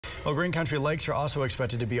Well, Green Country Lakes are also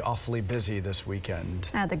expected to be awfully busy this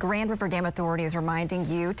weekend. The Grand River Dam Authority is reminding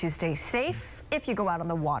you to stay safe if you go out on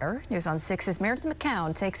the water. News on 6's Meredith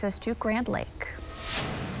McCown takes us to Grand Lake.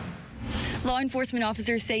 Law enforcement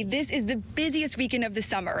officers say this is the busiest weekend of the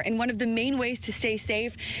summer, and one of the main ways to stay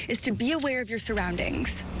safe is to be aware of your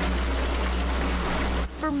surroundings.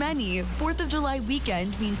 For many, 4th of July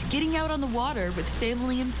weekend means getting out on the water with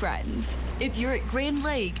family and friends. If you're at Grand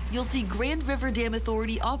Lake, you'll see Grand River Dam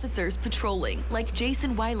Authority officers patrolling, like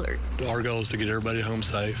Jason Weilert. Our goal is to get everybody home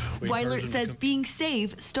safe. Weilert says being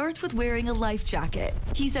safe starts with wearing a life jacket.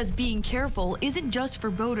 He says being careful isn't just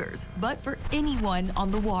for boaters, but for anyone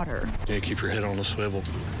on the water. You need to keep your head on a swivel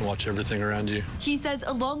and watch everything around you. He says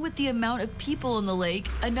along with the amount of people in the lake,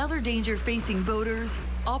 another danger facing boaters,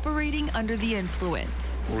 operating under the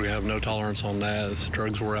influence. We're going to have no tolerance on that. It's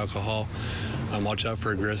drugs or alcohol. Watch out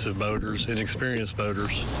for aggressive boaters, inexperienced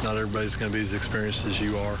boaters. Not everybody's going to be as experienced as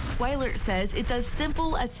you are. Weilert says it's as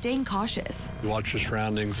simple as staying cautious. Watch your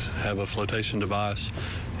surroundings, have a flotation device,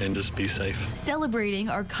 and just be safe. Celebrating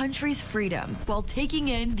our country's freedom while taking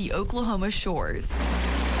in the Oklahoma shores.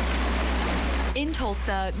 In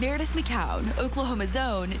Tulsa, Meredith McCown, Oklahoma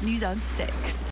Zone, News on 6.